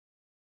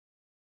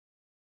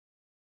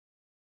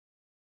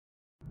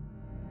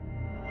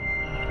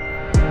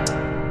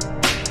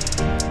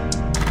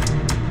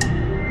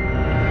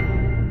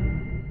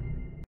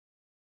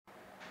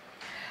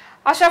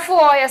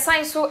Ashafo ya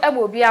science so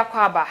ebo bi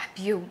akwa aba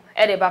biom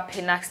e de ba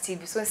Pinax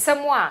TV so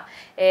nsɛm a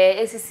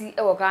esisi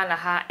ewo Ghana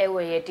ha ewo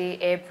ye de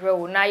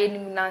ebrew na ye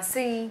nim na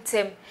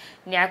sentem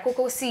ne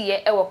akoko si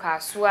ye ewo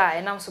Kasoa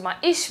enam so ma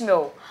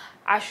Ishmael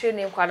ahwe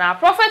ne kwa na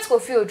prophet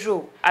Kofi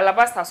Oduro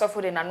alabaster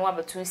sofo de nanu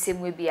abetu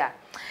nsɛm we bia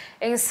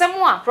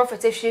nsɛm a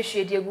prophet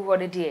ehwehwe de egu ho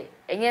de de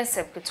enye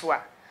nsɛm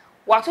ketewa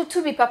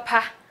watotu bi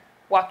papa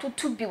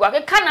watotu bi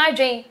wakeka na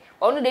adwen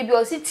onu de bi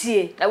o si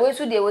tie na we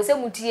so de we se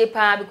mutie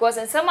pa because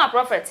nsɛm a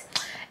prophet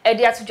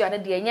edi atudwa ne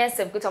de enye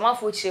nsɛm ketewa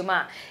mafo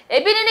chirema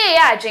ebi ne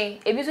ya adwen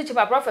ebi so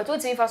chipa prophet o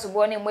tin fa so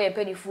bo ne mo ye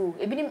panifu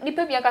ebi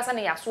nipa bi akasa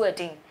ne yaso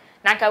edin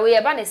na nka we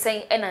ye ba ne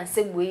sen ena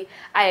nsɛm we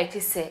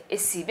ayeti se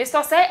esi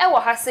Mr. say e wo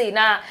ha sei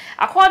na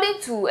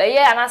according to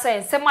eye anasa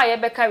nsɛm a ye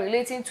beka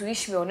relating to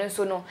Ishmael ne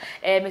so no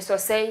Mr.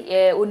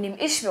 say onim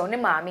Ishmael ne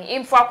maami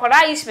info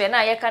akwara Ishmael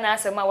na ye ka na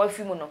asɛm a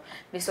wafi mu no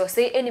Mr.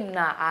 say enim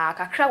na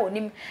kakra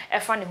wonim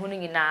efa ne ho no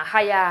nyina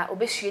haya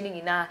obehwie ne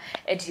nyina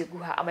edi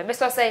egu ha ama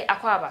Mr. say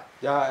akwaba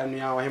ya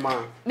enua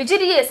wahema me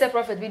gidi ye say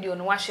prophet video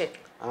no wahwe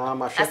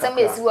ma hwe asɛm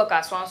esi wo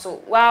Kasoa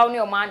so wow ne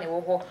o ma ne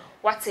wo ho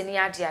wate ne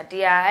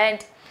ade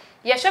and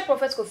Yesha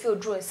prophet Kofi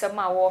Oduro nsɛm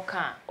a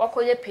wɔka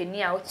wakoye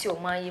peni a oti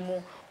oman yi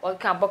mu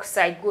wɔka box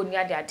side go ni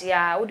ade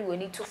a wodi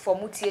wani to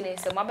form tie ne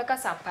nsɛm abeka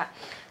sampa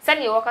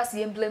sane wɔka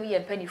se emblem ye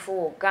mpanifo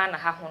wɔ Ghana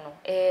ha ho no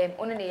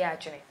ono ne ya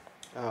adwene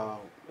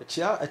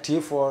chia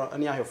atiefo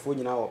ani ahwefo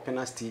nyina wɔ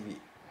Pinax TV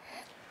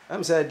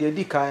say de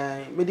di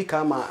kan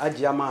medical ma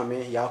agya ma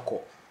me yakɔ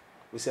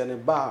we say ne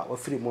ba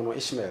wafiri mu no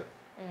Ishmael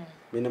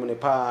menem ne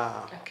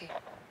pa okay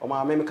o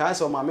ma me ka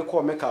say o ma me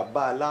kɔ make up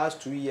ba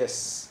last 2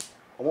 years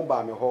omo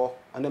ba me ho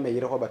ana me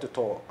yire ho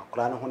betoto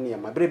akura ne ho ne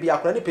ma bere bi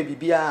akura ne pe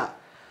bibia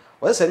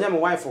o se nya me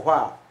wife ho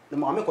a ne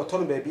ma me koto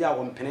no ba bia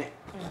wo mpene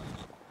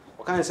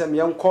o kan se me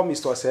yanko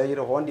Mr. say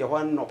yire ho nde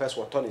ho no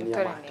person to ne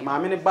ne ma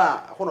me ne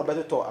ba ho no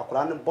betoto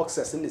akura ne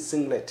boxers ne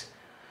singlet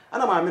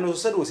ana ma me no so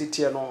se do si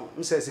tie no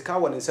mse sika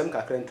wo ne nsem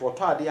kakra nto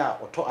to ade a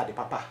oto ade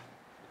papa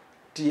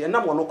ti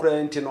enam wo no kura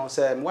nti no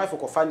se me wife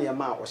ko fa ne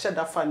ma o hye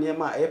da fa ne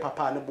ma e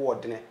papa ne bo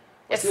odene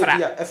o se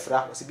bia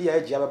efra o se bia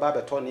agya ba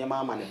beto ne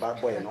ma ne ba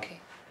boy no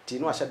ti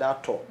no ahye da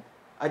to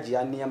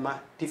agya niema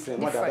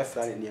different what da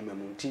fra ne niema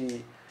mu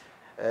ti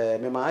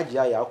me ma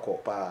agya ya akọ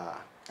pa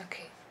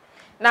okay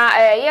na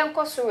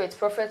yenko so with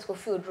prophet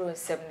Kofi Oduro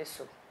nsɛm ne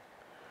so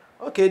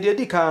okay de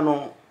di kan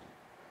no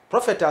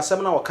prophet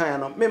asɛm na wɔkan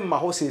no me ma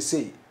ho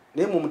sesei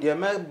na emum de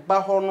me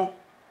ba ho no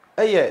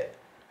eye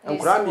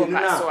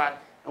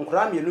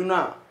nkura mienu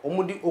na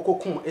omudi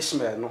okokum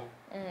Ishmael no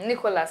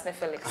Nicholas ne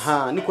Felix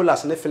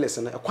Nicholas ne Felix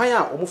no kwan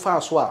a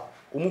omufa so a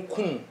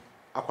omukum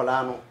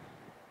akwala no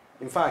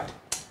in fact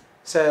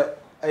say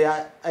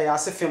aya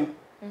asefem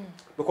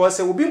because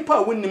say obi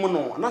mpa wonnim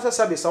no na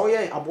sabe say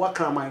oye aboa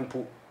kraman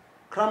mpo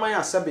kraman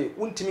asabe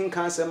wontimi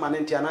nkan se ma ne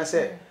ntia na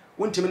say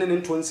wontimi ne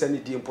nto nsa ne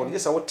die mpo je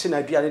say wote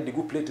na bia ne de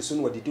go plate so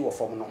no wadidi wo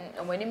fom no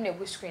omanim na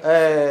bu screen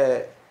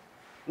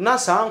na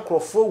sa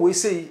ankrofo we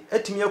say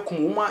atimi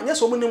akum wo ma nya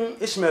so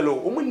omunim Ishmael o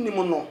omunnim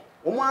no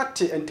wo mu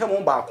ate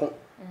entam baako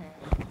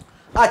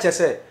a che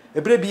say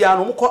ebre bia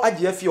no mukọ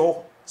agye afie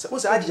ho se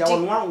agye wo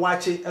no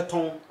anwache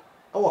eton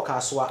awo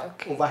Kasoa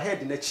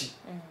overhead na chi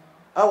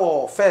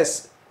awo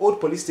first old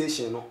police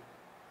station no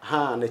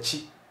na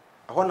chi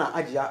aho na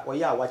agya wo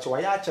ya wache wo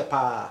ya ache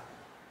pa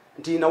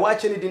nti na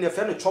wache ni di na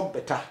fe no chop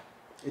beta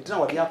nti na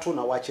wo ya to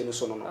na wache ni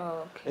so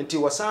no nti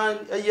wo san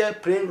eye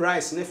plain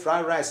rice ne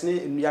fried rice ne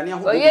nnuane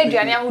aho oye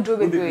aduane aho do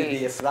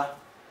bebre fra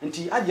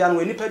nti agya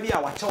no enipa bi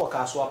a wache wo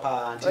Kasoa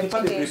pa nti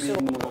nipa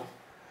bebre no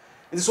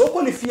nti so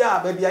ko ni fie a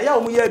ba bia ya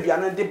wo ya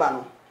aduane de ba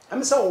no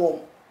am se wo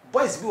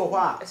boys bi wo ho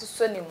a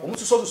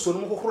so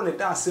no kokoro ne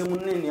da asem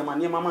ne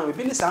niema ma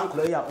bi ni sa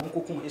ankolo ya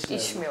omkokum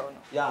Ishmael no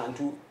ya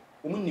ntu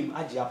omunim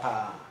agya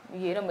pa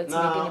ye no matimi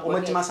bi ni boni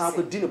omutima sa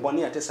ko di ne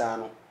boni ate sa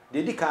no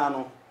de di ka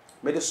no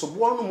me de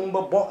sobo no mu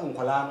bebo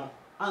nkola no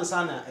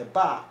ansa na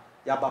eba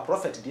ya ba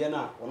prophet de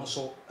na wono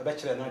so ebe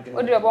kire na adwene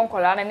o de bebo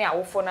nkola na ne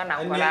awofo na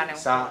nkola ne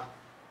sa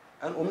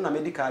na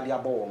medical de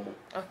abo wo mo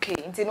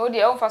okay nti no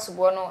de o fa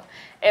sobo no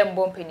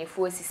embo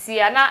mpanifo sisi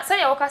ana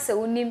sanya wo ka se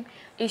wonim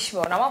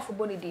Ishmael na mafo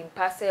boni di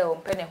mpase o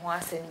mpene ho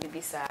asem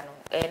bibisa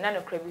no na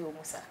no kra bi ho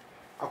musa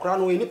akora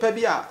no nipa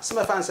bi a se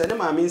me fan se ne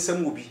ma me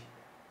nsam wo bi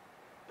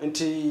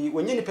nti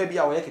wonye nipa bi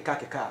a wo ye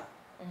keka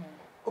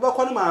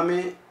obekọ ne ma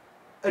me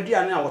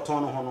aduane a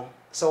woton no ho no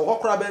se wo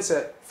kora ben se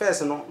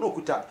first no na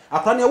okuta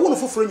akora ne wo no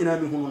foforo nyina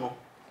me hu no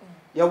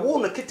ye wo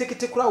no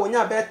kitikiti kora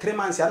wonya be 3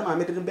 months ya na ma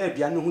me de be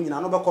aduane hu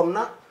nyina no bekọ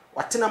na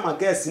watena ma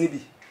gas ni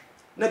bi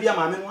na bia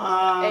ma me no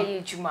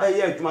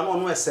eye adwuma no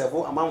no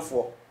eserve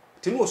amanfo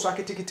tinu oso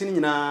akitikiti ni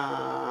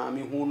nyina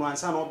me hu no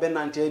ansa na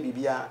obenante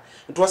bibia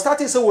nto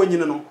starting se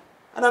wonyine no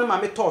ana na ma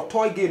me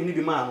toy game ni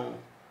bi ma no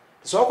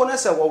so ko na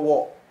se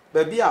wo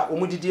ba bia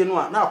omudidie no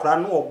a na akora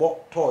no obo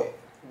toy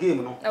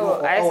game no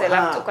I say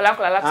laptop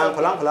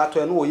kola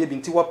toy no oye bi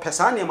nti wo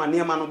pesa ne ma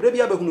no bre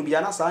bia ba hunu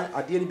bia na sa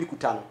ade ni bi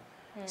kuta no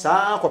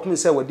sa kopim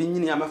se wadi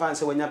nyini amefa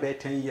se wanya be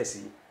 10 years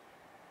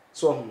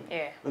so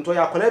nto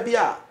ya kola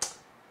bia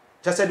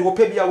just said wo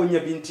pe bia wonya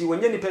bi nti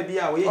wonya ni pe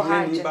bia wo ye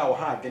hia ni ba wo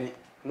ha adwene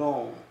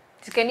no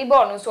Tikani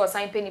ball no so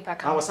sign penny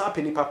paka. I was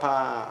penny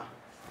papa.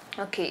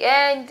 Okay,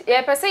 and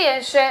yeah, per se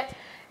yen share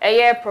a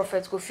year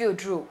prophet Kofi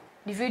Oduro.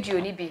 The video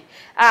ni bi.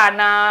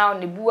 Now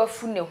ne bu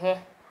afu ne ho.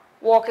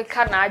 Walk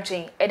na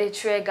adwen e de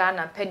kire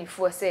Ghana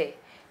pennyfo say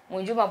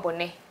monjuma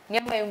bone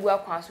nyama engu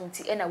akwan so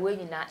nti e na we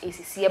nyina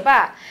esisi e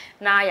ba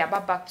na ya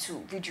ba back to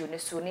video ne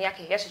so ne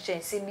yake hyehyehye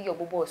nsem bi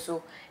obobo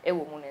so e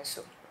wo mu ne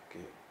so.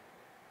 Okay.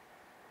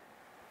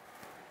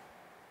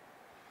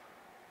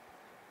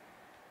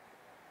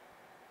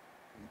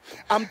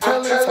 I'm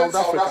telling South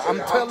Africa, I'm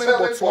telling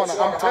Botswana,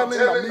 I'm telling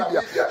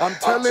Namibia, I'm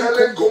telling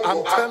Congo,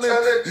 I'm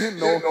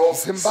telling,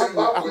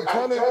 Zimbabwe, I'm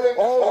telling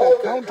all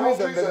the countries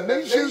and the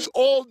nations,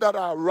 all that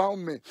are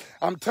around me.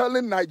 I'm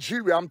telling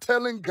Nigeria, I'm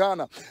telling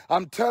Ghana,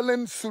 I'm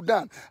telling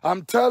Sudan,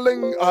 I'm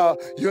telling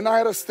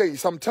United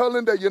States, I'm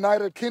telling the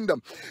United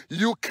Kingdom.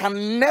 You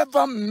can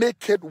never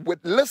make it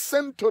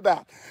listen to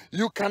that.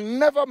 You can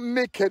never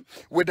make it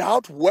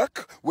without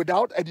work,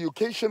 without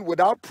education,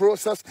 without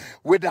process,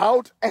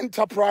 without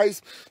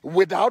enterprise,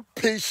 without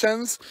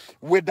patience,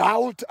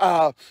 without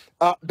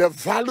the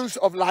values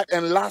of life,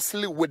 and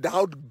lastly,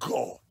 without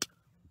God.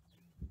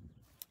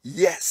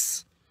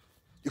 Yes,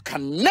 you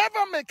can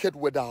never make it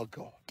without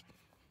God.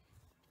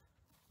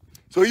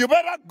 So you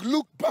better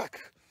look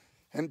back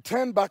and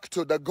turn back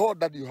to the God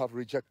that you have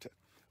rejected.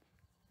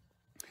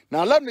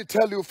 Now let me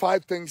tell you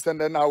 5 things,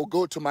 and then I will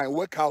go to my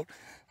workout,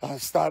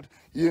 start,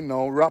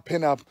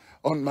 wrapping up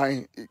on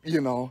my,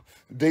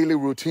 daily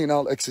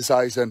routinal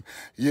exercise and,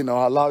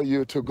 allow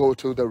you to go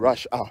to the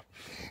rush hour.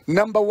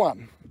 Number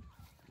 1,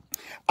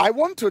 I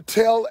want to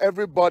tell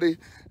everybody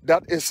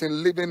that is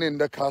living in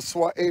the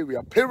Kasoa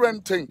area,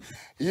 parenting,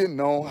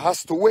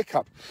 has to wake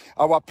up.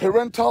 Our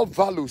parental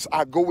values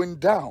are going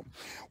down.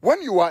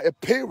 When you are a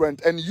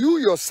parent and you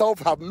yourself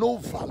have no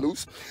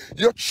values,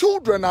 your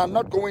children are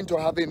not going to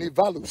have any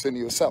values in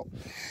yourself.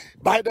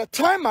 By the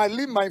time I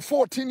leave my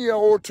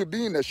 14-year-old to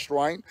be in a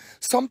shrine,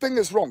 something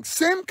is wrong.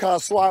 Same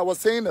Kasoa, I was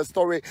saying a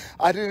story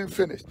I didn't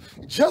finish.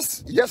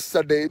 Just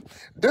yesterday,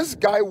 this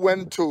guy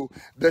went to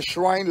the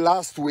shrine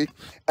last week,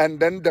 and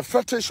then the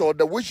fetish or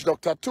the witch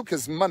doctor took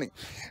his money.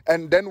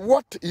 And then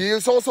he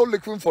is also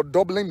looking for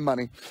doubling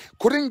money,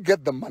 couldn't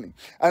get the money.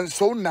 And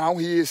so now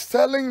he is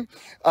telling,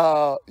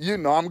 I'm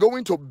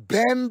going to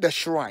burn the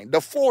shrine. The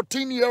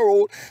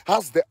 14-year-old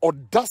has the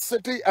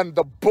audacity and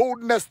the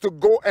boldness to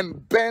go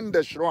and burn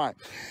the shrine.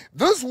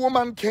 This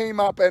woman came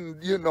up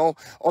and,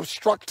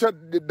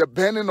 obstructed the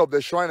burning of the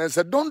shrine and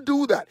said, don't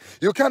do that.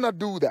 You cannot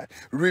do that.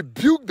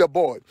 Rebuke the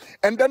boy.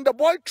 And then the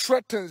boy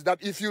threatens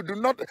that if you do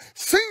not,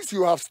 since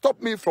you have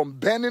stopped me from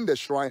burning the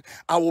shrine,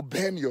 I will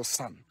burn your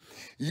son.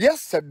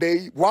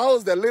 Yesterday,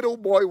 whilst the little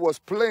boy was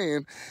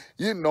playing,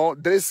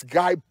 this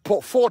guy,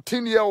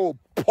 14-year-old,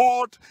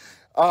 poured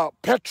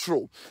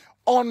petrol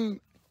on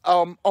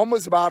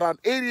almost about an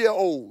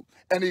 8-year-old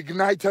and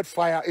ignited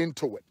fire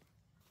into it.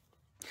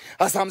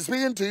 As I'm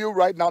speaking to you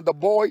right now, the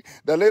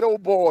little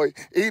boy,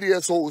 8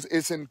 years old,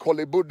 is in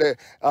Kolebu,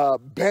 the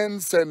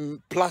bends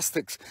and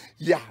plastics.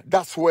 Yeah,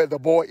 that's where the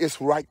boy is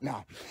right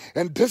now.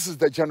 And this is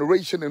the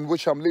generation in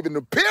which I'm living.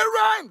 The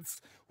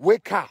parents,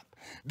 wake up.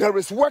 There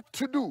is work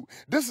to do.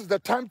 This is the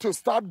time to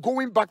start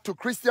going back to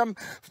Christian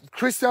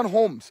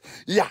homes.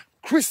 Yeah.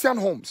 Christian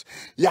homes.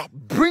 Yeah,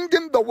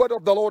 bringing the word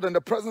of the Lord and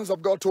the presence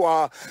of God to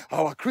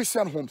our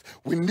Christian homes.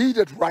 We need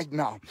it right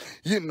now.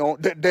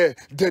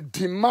 The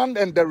demand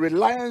and the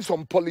reliance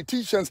on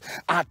politicians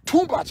are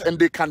too much, and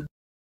they can.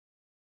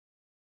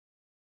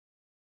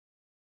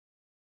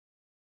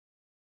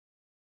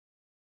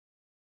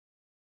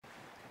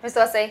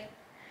 Mr. Say,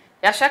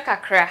 Yashaka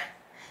cra.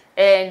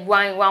 And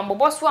one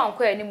boss one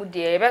queer any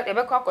mudia,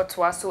 ever cock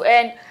to us so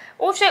and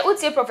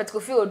utie prophet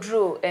Kofi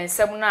Oduro and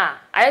Semuna.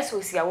 I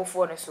also see our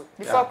phone so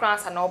before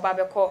class and all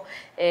babacco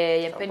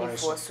a penny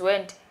for so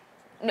and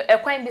a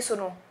quite be so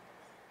no.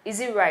 Is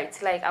it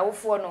right? Like our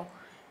phone no?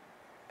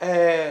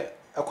 A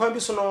quite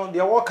be so no,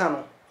 dear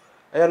Wakano,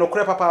 no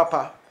crepa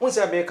papa. Once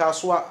I make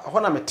Kasoa,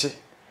 Honamete.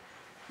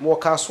 More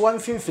Kasoa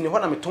and Finfini,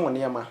 Honameton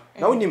near ma.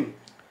 Now, him,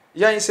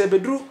 Yan say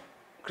bedru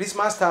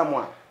Christmas time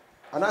one.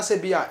 And I say,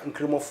 Bia, in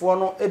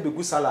Cremofono, a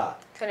begu sala.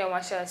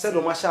 Said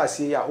no masha,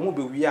 see ya,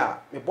 we are,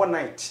 me one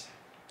night.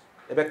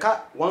 A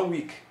beca 1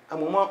 week, a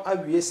moment I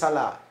be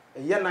sala, a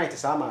year night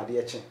is ama,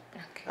 dear chin.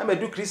 I may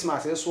do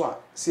Christmas as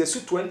well, see a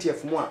suit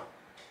 20th more.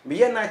 Me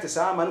year night is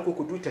our man who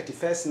could do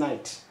 31st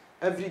night,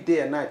 every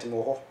day and night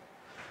more.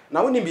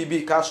 Now, when you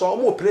be Kasoa,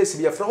 more place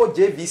be a floor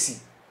JVC.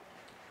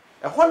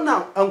 A one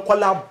now,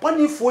 Uncle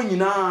Bunny for you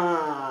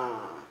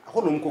now.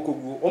 Honum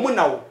Coco, Omo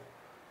now.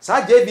 Sa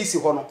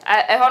JVC hono.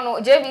 Hono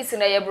JVC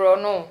na yebro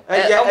no.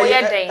 Omo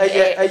ye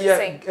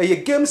den. A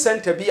game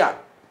center bia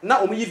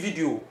na omo yi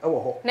video e wo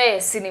ho. Na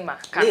cinema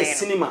kane. Na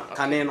cinema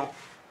kane no.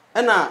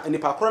 E na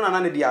nipa koro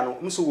na dia no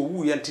mso wo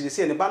wu ye ntide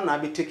se ne ba na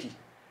be teki.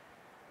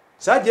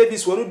 Sa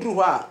JVC wonu duru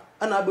ho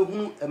a na be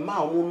hunu e ma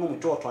omo no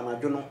mjo to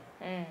anadwo no.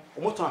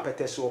 Omo ton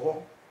apetese wo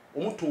ho.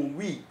 Omo ton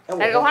wi e wo.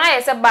 E ho na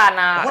ye se ba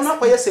na. Ho na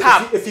ko ye se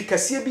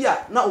efikasie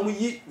bia na omo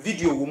yi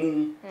video wo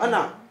mu.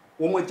 Ana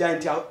womo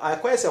giant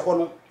akwa ese ho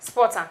no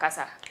sports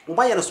ankasa wo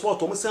ba ye no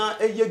sport wo san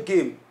eye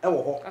game e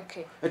wo ho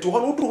okay enti ho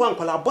no duru ho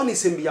ankwala boni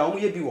sem bia wo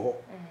ye bi wo ho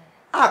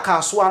a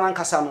Kasoa na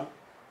ankasa no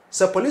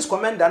se police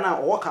commander na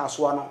wo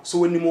Kasoa no so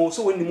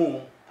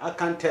wonimo I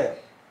can't tell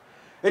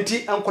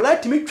enti ankwala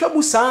timi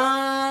twabu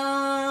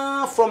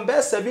saa from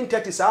best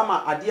 7:30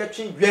 sama ade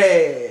atwe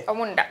dwe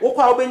omunda wo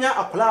kwa obenya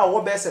akwala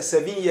wo best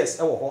 7 years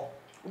e wo ho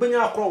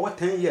obenya akwala wo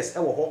 10 years e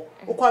wo ho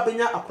wo kwa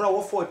obenya akwala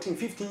wo 14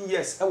 15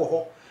 years e wo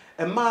ho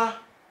ema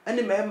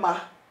ene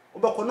mema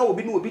obekọ na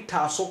obi na obi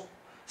taaso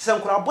se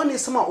nkura boni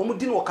sema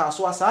omudi no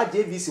Kasoa saa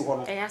JVC ho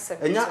no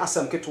enya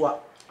asem ketwa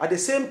at the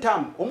same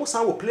time omo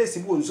san wo place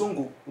bi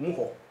onzongo omo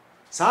ho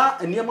saa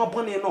eniema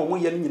boni na omo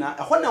ye nyina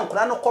e ho na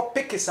nkura no kọ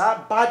pick saa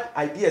bad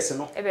ideas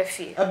no ebe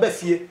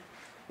fie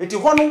enti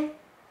ho no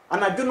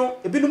anadwo no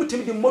ebinum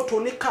timi di moto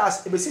ne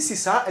cars ebesisi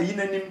saa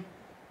ayinanim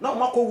na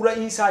omo akọwura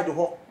inside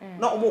ho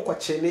na omo kọ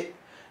chele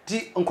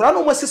di nkura no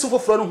omo sisi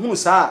foforo no hunu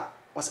saa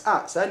was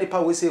saa nipa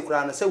we se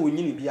kura na se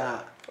wonyini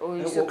bia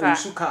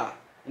osuka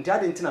nti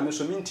ade nti na me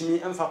so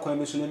mintimi emfa kwan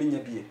me so na menya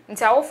bie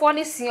nti awofo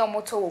ne si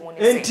omoto wo mu ne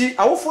se nti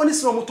awofo ne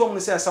si omoto mu ne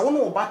se sa wo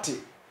no obate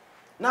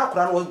na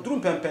akura no duru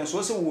pempen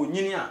so se wo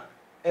nyini a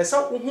esa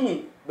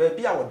ohunu ba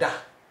bia woda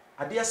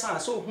ade esa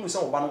se ohunu se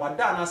wo ba no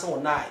wada na se wo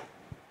nai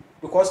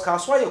because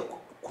Kasoa ye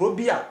kro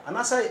bia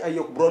anasa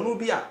ye bronu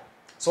bia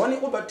so oni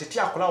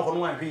obetete akura ho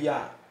no ahwe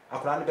ya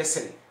akura no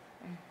besere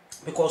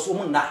because wo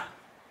mu na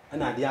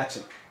na ade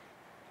achi.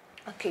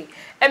 Okay.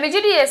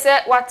 Emejidi yese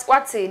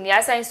what ni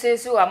asan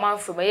so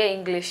amount from your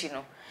English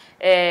no.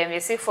 You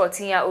say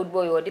 14-year-old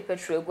boy or the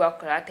petrol egu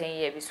akora 10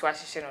 year bi so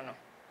ahihye no.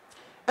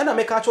 Na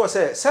make catch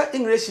say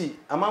English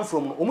amount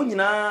from omu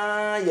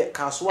nyina ye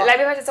Kasoa. Like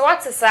because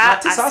what is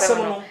that?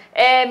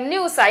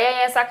 News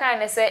ayen sakan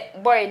ne say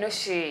boy no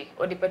she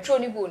or the petrol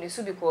ni go ni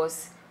so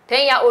because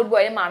 10-year-old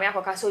boy ni maame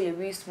akoka so ye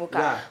we smoker.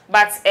 Yeah.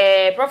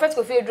 But Prophet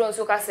Kofi Oduro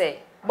so ka say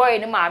boy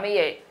ni maame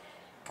ye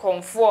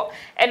comfort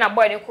and a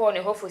boy ni call ni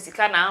hofo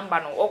sika na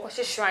amba no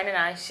okwohye shrine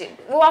na ahye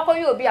wo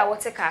akọye obi a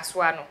wote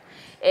Kasoa no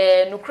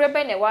no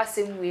krebe ne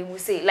wasem we mu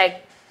say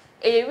like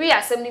we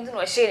asem nim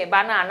no hye ne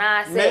ba na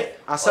na say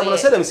asem no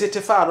say dem say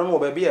tefa no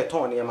ba bi e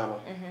ton ne ma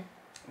no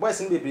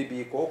boys ni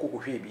bebrebe ko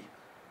okokohwe bi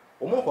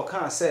omo ko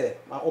kan say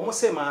omo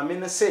say maame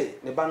ne say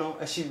ne ba no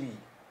ahye wi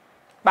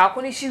ba ko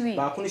ni hye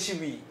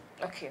wi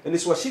okay eni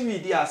so hye wi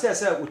di a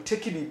say o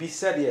take bibi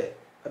say de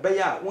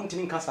ebeya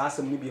wontimi nka saa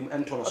asem ni bi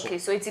ento no so okay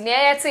so itini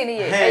ayete ni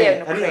ye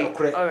no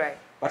correct all right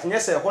but nye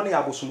say ho ne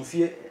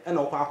abosumfie e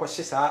na okwa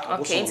akohye saa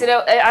abosom okay intile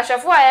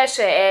ashafo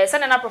ayehye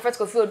sene na Prophet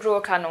Kofi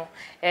Oduro ka no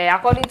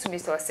according to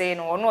Mr. say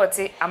no ono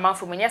ote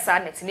amanfo menye saa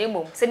net na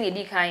emom sene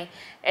edi kan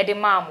e de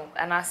maamu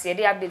anase e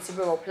de update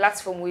bi o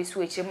platform we so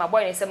eche ma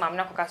boy ne say mam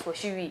na koka so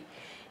hyewi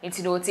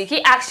intile o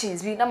take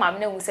actions bi na mam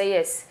na hu say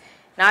yes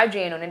na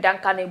adwen no ne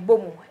danka na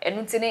ebomu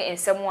enu ntine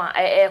ensem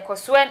a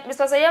koso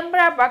Mr. say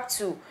yembra back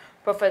to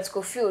Prophet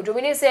Kofi Oduro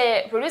meaning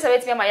say producer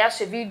let me ma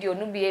share video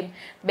no bi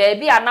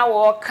baby ana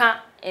wo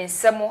ka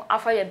ensemo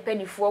afa ye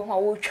mpanifo ho a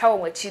wo twa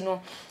won achi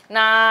no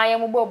na ye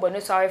mbo no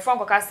so awefo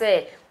nkoka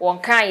say won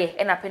kan ye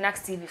e na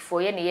Pinax TV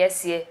for ye ne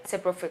yesie say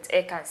Prophet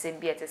e kan sem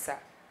bi etesa.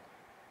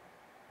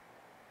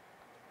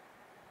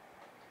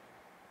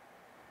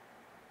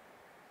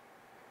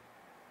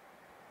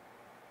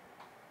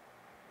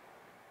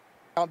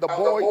 Now the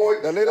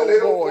little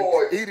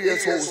boy, 8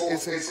 years old,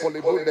 is in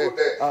Kolibode,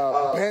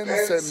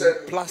 pens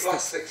and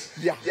plastics.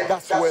 Yeah,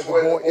 that's where the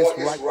boy is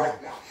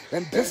right now.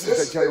 And this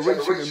is the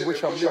generation in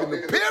which I'm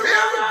living. The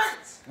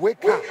parents,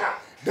 wake up.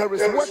 There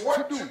is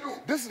work to do.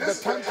 This is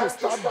the time to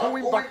start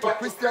going back to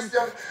Christian,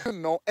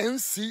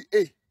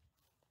 NCA.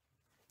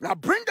 Now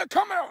bring the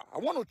camera. I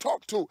want to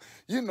talk to,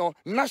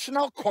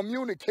 National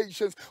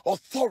Communications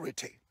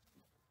Authority.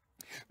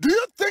 Do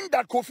you think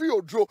that Kofi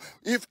Oduro,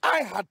 if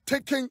I had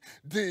taken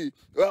the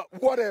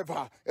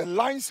a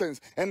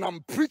license and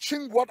I'm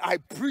preaching what I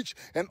preach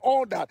and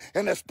all that,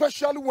 and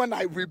especially when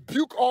I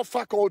rebuke all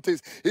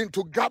faculties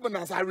into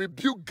governance, I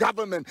rebuke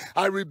government,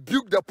 I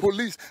rebuke the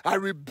police, I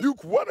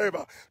rebuke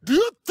whatever, do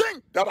you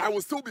think that I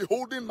will still be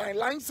holding my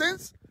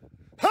license?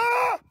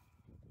 Huh?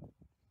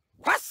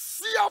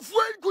 What's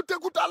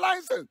the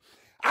license?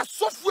 A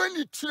software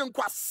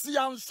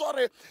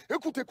sorry,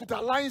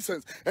 a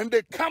license, and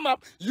they come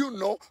up,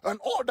 and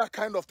all that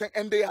kind of thing,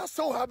 and they are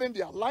still having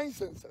their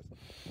licenses.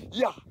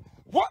 Yeah.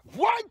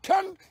 Why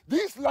can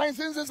these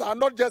licenses are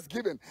not just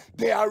given?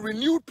 They are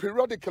renewed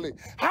periodically.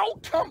 How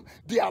come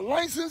their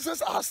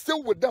licenses are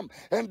still with them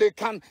and they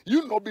can,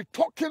 be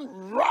talking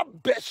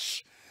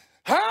rubbish?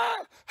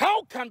 Huh?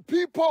 How can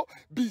people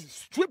be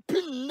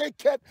stripping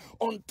naked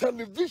on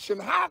television,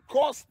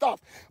 hardcore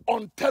stuff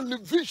on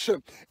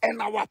television,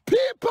 and our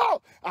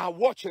people are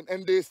watching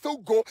and they still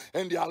go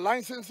and their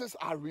licenses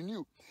are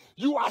renewed?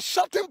 You are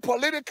shutting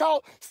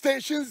political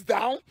stations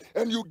down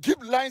and you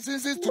give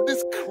licenses to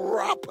this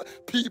crap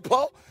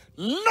people?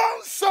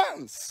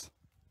 Nonsense!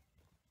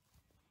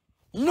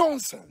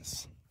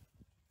 Nonsense.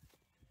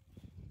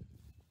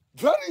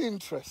 Very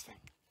interesting.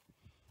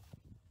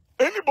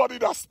 Anybody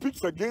that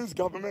speaks against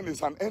government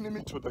is an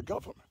enemy to the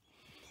government.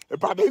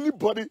 but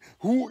anybody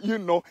who,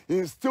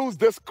 instills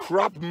this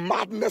crap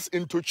madness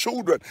into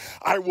children,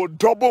 I will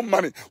double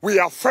money. We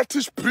are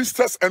fetish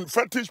priestess and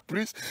fetish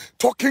priests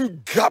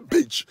talking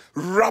garbage,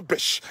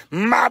 rubbish,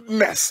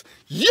 madness.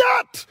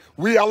 Yet,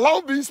 we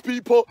allow these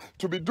people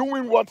to be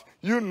doing what,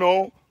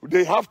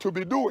 they have to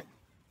be doing.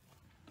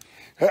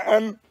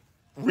 And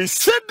we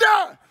sit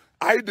there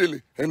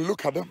idly and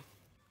look at them.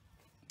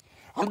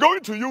 I'm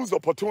going to use the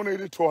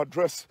opportunity to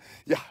address,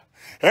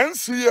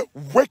 NCA,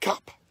 wake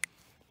up.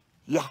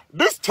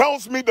 This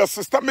tells me the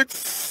systemic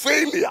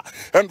failure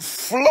and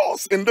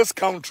flaws in this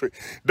country,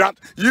 that,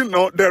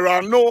 there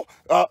are no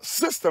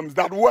systems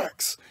that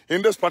works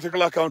in this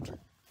particular country.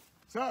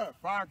 Sir,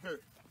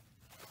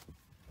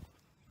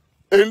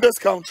 in this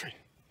country.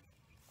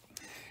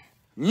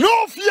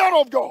 No fear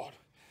of God.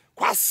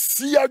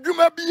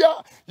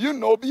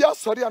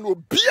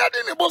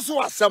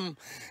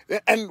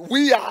 And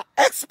we are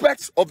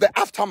experts of the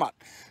aftermath.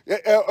 And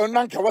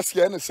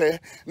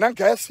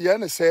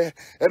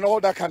all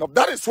that kind of.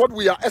 That is what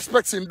we are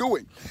experts in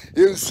doing.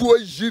 In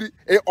Suajiri,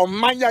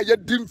 Omanya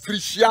Yadim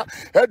Frisia,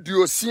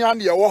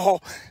 Ediosian Yawaho,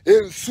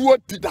 in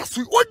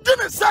Suatidasu. What did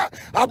it say?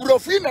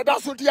 Abrofina,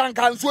 that's what young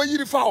can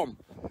Suajiri found.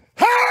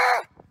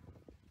 Ha!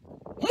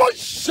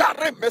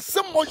 Moshare,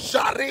 Messam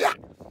Mosharia.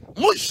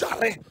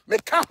 Mushare,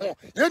 Mekaho,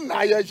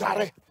 Yenaya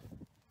Jare.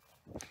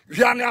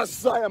 Yana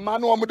Saya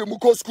Manu de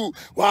Mukosku,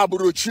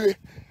 Waburuchi.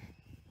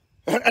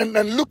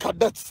 And look at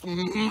that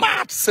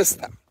smart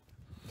system.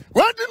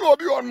 Why didn't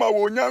we on my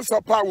Wonyan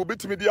Sapa will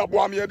beat me the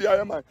Abuamia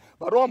Diamai,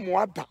 but on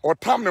Mwata or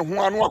Tamne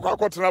Juan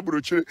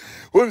Wakotanaburuchi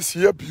won't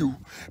see a view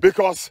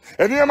because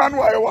any man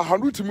who I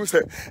Hanuti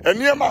Muse,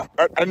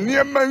 a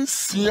near man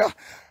seer.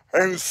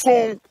 And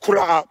song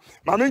kura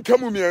mamin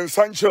kamumi and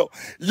sancho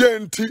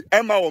yenti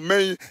Emma o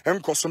may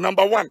and koso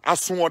number 1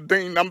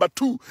 aswodin, number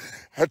 2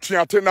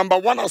 etiate, number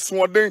 1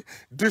 aswodin,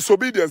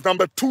 disobedience,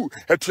 number 2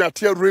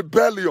 etiate,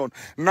 rebellion,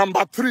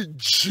 number 3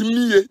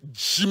 Jimmy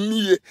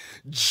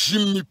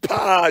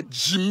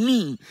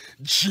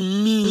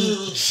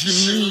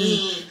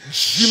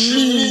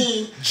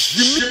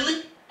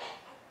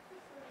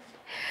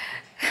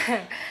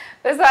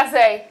That's what I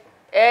say.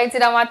 Enti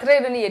na matre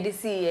ni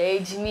yedisi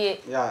Jimmy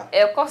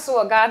koso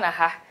wo Ghana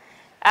ha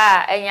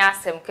enya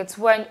asem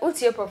ketuan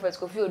utie prophet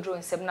Kofi Oduro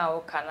nsem na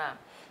wo kana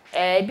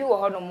bi wo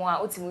hono mo a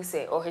utimu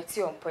se o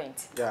hiti on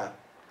point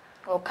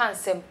o kan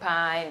sem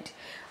and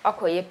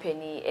akoye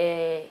pani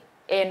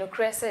no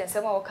krese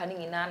nsem a wo kana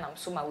nyina nam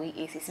so ma we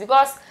ACC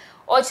because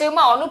o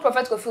chema onu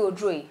prophet Kofi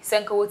Oduro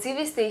senka wo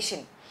TV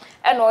station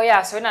eno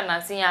ya so na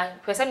nansen ya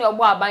pese ne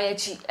ogbo aban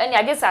achi eni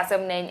agesa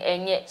asem na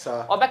enye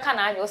obeka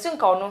na anya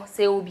osinka ono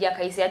se obi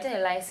aka isi ate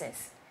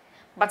license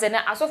but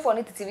na asofo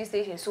ne TV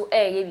station so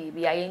ye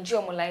bibi ya enje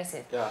om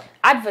license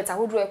advert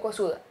ahodo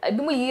ekoso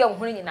abi mu yi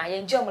ho nyina ya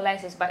enje om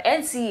license but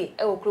NCA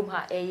e wo krom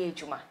ha ye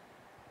adwuma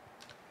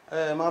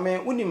mame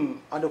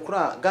unim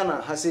adekura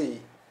Ghana ha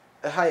sei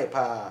haye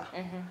pa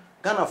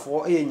Ghana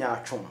fo ye nya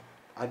atwom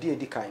ade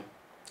edikan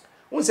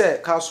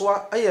unse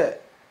Kasoa ye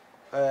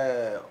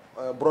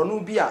bronu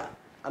bia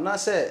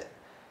anase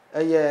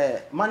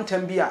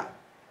mantem bia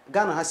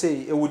Ghana ha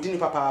sei ewodini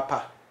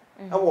papa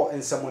ewo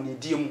ensamoni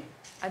diem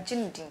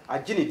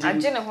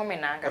agine home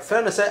na aga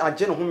friend say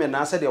agine home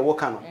na say de wo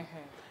ka no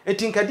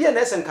etinkade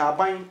na esen ka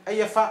aban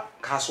eyefa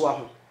Kasoa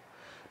ho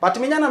but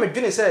menya na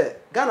medwene say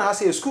Ghana ha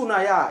sei school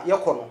na ya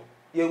yekono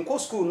yenko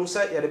school no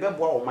say ye de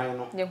beboa oman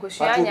no but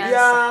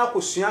obia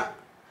kosua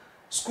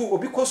school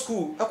obi ko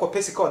school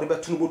ekopesika de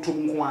betunu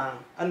botum nko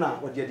a na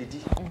wode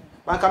adidi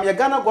ban kam ye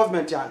Ghana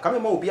government ya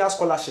kam ma obi a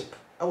scholarship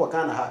e wo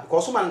Ghana ha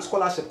because so man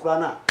scholarship kura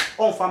na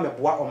on fa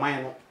meboa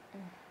oman no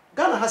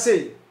Ghana ha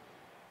sei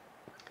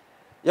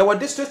ye wo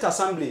district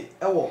assembly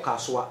e wo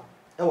Kasoa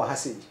e wo ha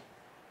sei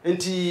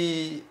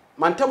enti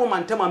mantemo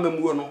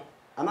amemuo no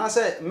ana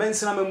se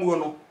mensina amemuo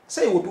no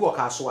sei wo bi wo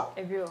Kasoa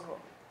e bi ho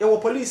ye wo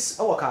police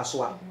e wo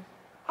Kasoa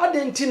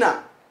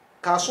adentina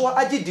Kasoa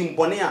agi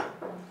dimbone a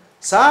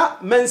sa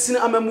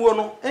mensina amemuo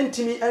no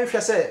entimi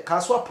enhwe se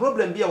Kasoa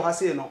problem bi e wo ha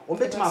sei no o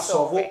betima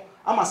solve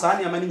ama saa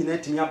ne amani nyina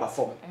etimi aba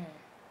fom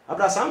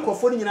abra saa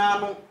nkofo ni nyina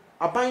no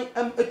aban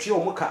atue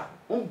omuka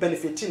on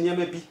benefit ne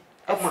ma bi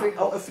ama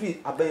afri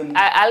aban mu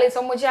ale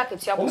so moji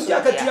akatua bo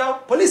so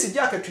police ji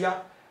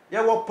akatua ye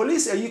wo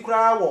police ayi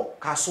kura wo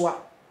Kasoa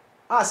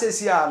a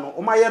sesi a no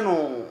o maye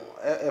no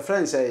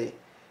friends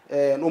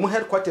no mo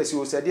headquarters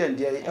yo sede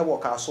ande e wo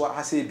Kasoa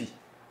ha se bi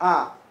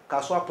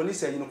Kasoa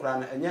police ayi no kura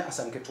na enye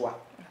asanketoa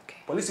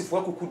police fo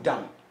akuku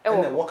dam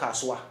ene wo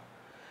Kasoa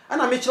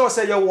ana me kire o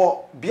se ye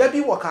wo bia bi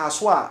wo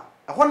Kasoa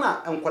ho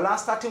na enkola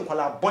starting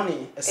kola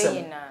boni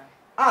esem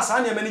saa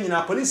ne amani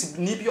nyina police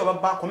ni bi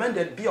obaba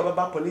commanded bi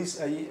obaba police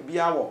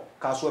bia wo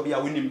Kasoa bia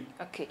wonim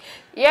okay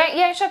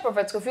yeah sure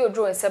prophet Kofi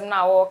Oduro ensem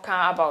na wo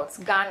kan about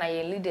Ghana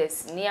ye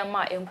leaders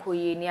niama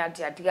enkoye ni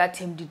ade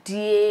atem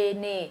didie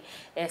ne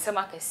ensem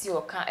akasi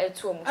o kan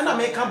etu o mu ana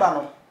me kan ba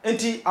no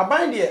enti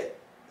aban de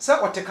se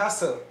wote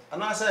castle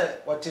ana se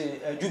wote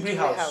Jubilee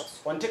house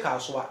wonte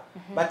Kasoa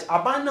but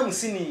aban na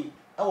musini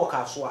e wo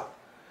Kasoa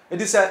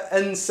it is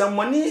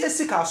ensamoni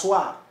esi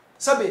Kasoa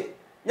sabe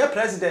nya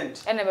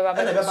president ene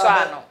beba so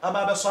ano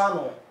aba so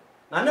ano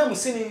na na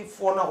musini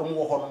fo na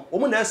omo ho no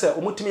omo na ese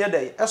omo timi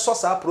yedai eso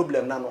sa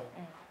problem na no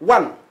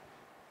one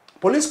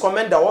police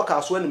commander wo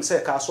Kasoa nim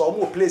say Kasoa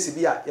omo place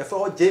bi a ye fa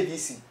ho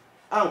JVC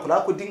ankola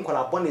akodi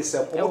nkola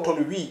bonisem omo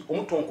ton wi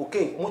omo ton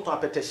cocaine omo ton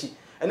apetashi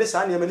ene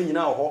sa na yema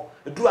nyina ho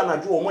edu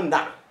anadwo omo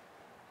nda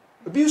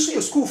bi so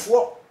ye school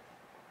fo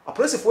a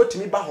police fo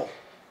timi ba ho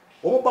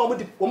omo ba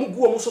omo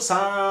gu omo so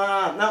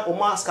sa na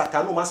omo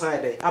askata no omo san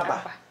yedai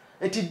aba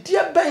enti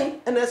dia ben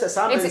ene ese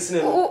sa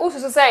medicine no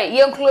ususu say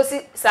ye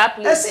close sa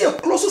place ese ye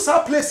close sa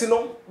place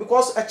no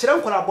because a kire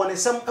nkola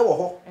bonisem e wo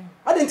ho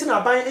ade nti na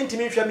ban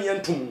entimi hwe me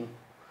yantum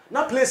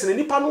na place ne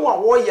nipa no a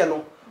wo ye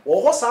no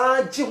wo ho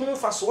sa gi ho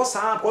fa so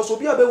sa because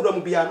obi abewura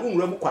mu bia no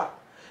nwura mu kwa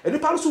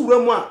enipa no so wura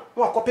mu a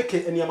no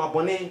akopeke eniama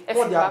bone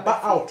no dia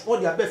ba out no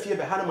dia ba fie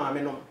be ha na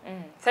maame no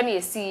se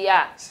me si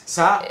ya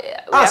sa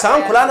sa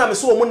nkola na me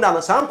so mu nna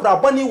no sa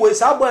nkora bone we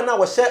sa boy na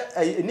wo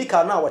hye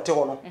nika na wote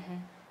ho no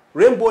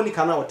rainbow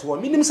nika na wote ho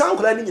minim sa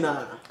nkola ni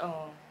nyina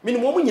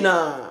minim mo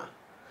nyina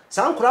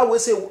sa nkora we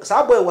se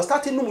sa boy wo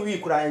starting no mu wi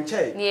kura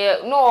enche ye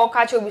no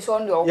ka che obi so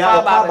ndo o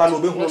ba ba no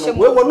be hu no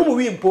we wo no mu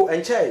wi mpo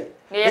enche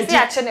ye se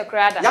ya che ne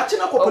kura da ya che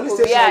na ko police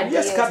station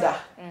yes kada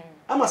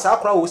ama sa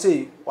akora wo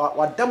se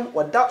wadam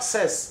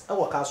says e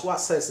wo Kasoa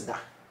says da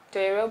to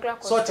regular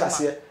so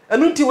chase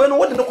enu nti we no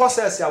wo de ko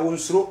says ya wo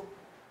nsuro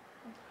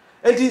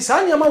enti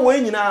sa nyama wo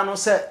nyina no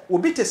se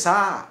obi te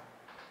sa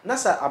na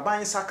sa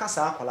aban saka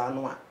sa akola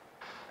no a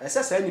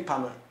ese sa nipa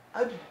no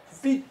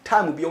every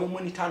time bi o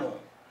monitor no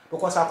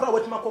because akora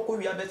wetima kokko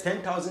wi abe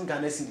 10,000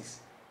 Ghana cedis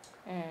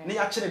ne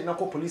ya kire na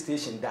ko police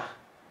station da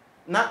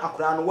na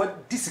akora no wa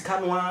disika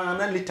no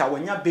na liter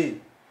wanya bail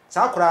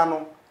sa akora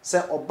no se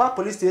oba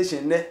police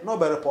station ne no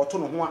be report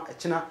no ho a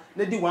ekina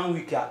na di 1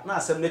 week a na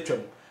asem na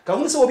twam ka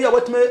hu se obi a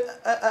wetima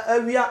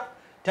awia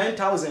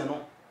 10,000 no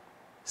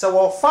se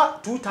wo fa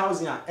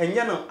 2,000 a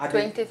enye no ade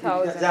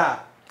 20,000 ja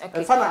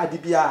fa na ade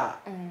bia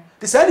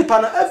the say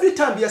nipa no every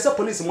time be say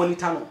police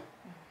monitor no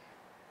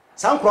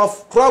san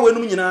kro we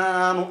num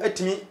nyina no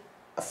etimi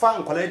fa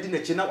nkola di na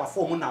chi na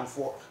wafo mu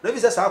namfo na bi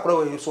se sa kro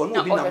we so no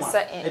obi na ma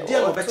e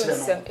dia no be kire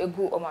no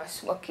egu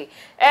omasu okay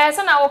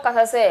so na wo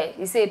kasa say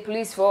you say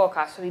police for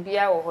Kasoa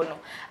bia wo ho no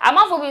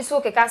amafo bi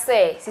so keka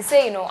say si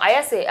say no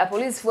I say a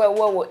police for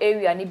wo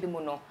area ni bi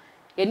mu no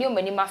ye ni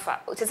omani mafa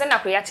se say na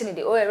kro ya chi ni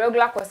de o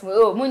regular customer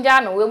o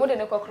munja no we mu de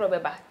ne kokro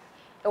beba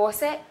e wo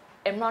say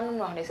emra no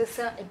no na se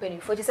say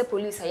empanifo je say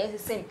police I say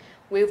same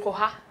we ko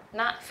ha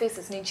na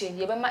faces ni change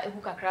ye be ma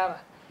ehu kakra ba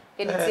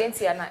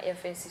enti na ye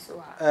face so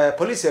ha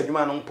police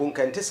adwuma no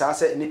mponka nti sa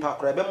se nipa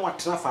kora be mo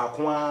atena fa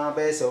ko a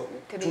be se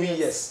 2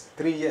 years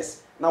 3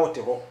 years na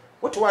wote ho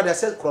wote wa da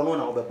se kro no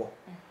na obebo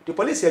the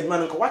police adwuma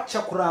no ka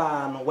wacha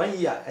kora no 1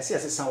 year ese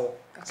san wo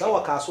sa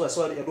wa Kasoa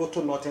so e do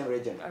to northern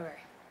region alright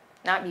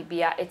na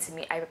bibia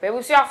etimi ipepe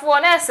busuafo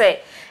na se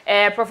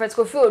prophet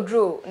Kofi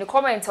Oduro ni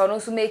comment on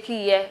so make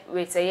ye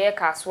with ye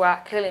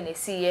Kasoa killing e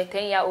see ye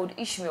 10-year-old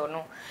Ishmael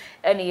no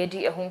ene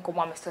yedi ehun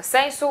komo Mr.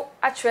 Senso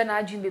atwere na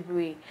adwin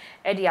bebre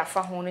e de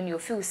afa ho no ne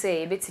ofil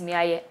say ebetimi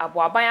aye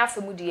aboaban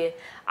afemu de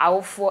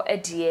awofo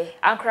ede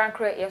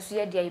ankrankra yeso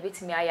ye de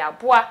ebetimi aye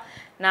aboa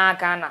na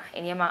Ghana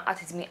enyema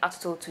atetimi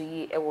atoto to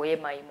yi e wo ye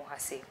mai mu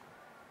hase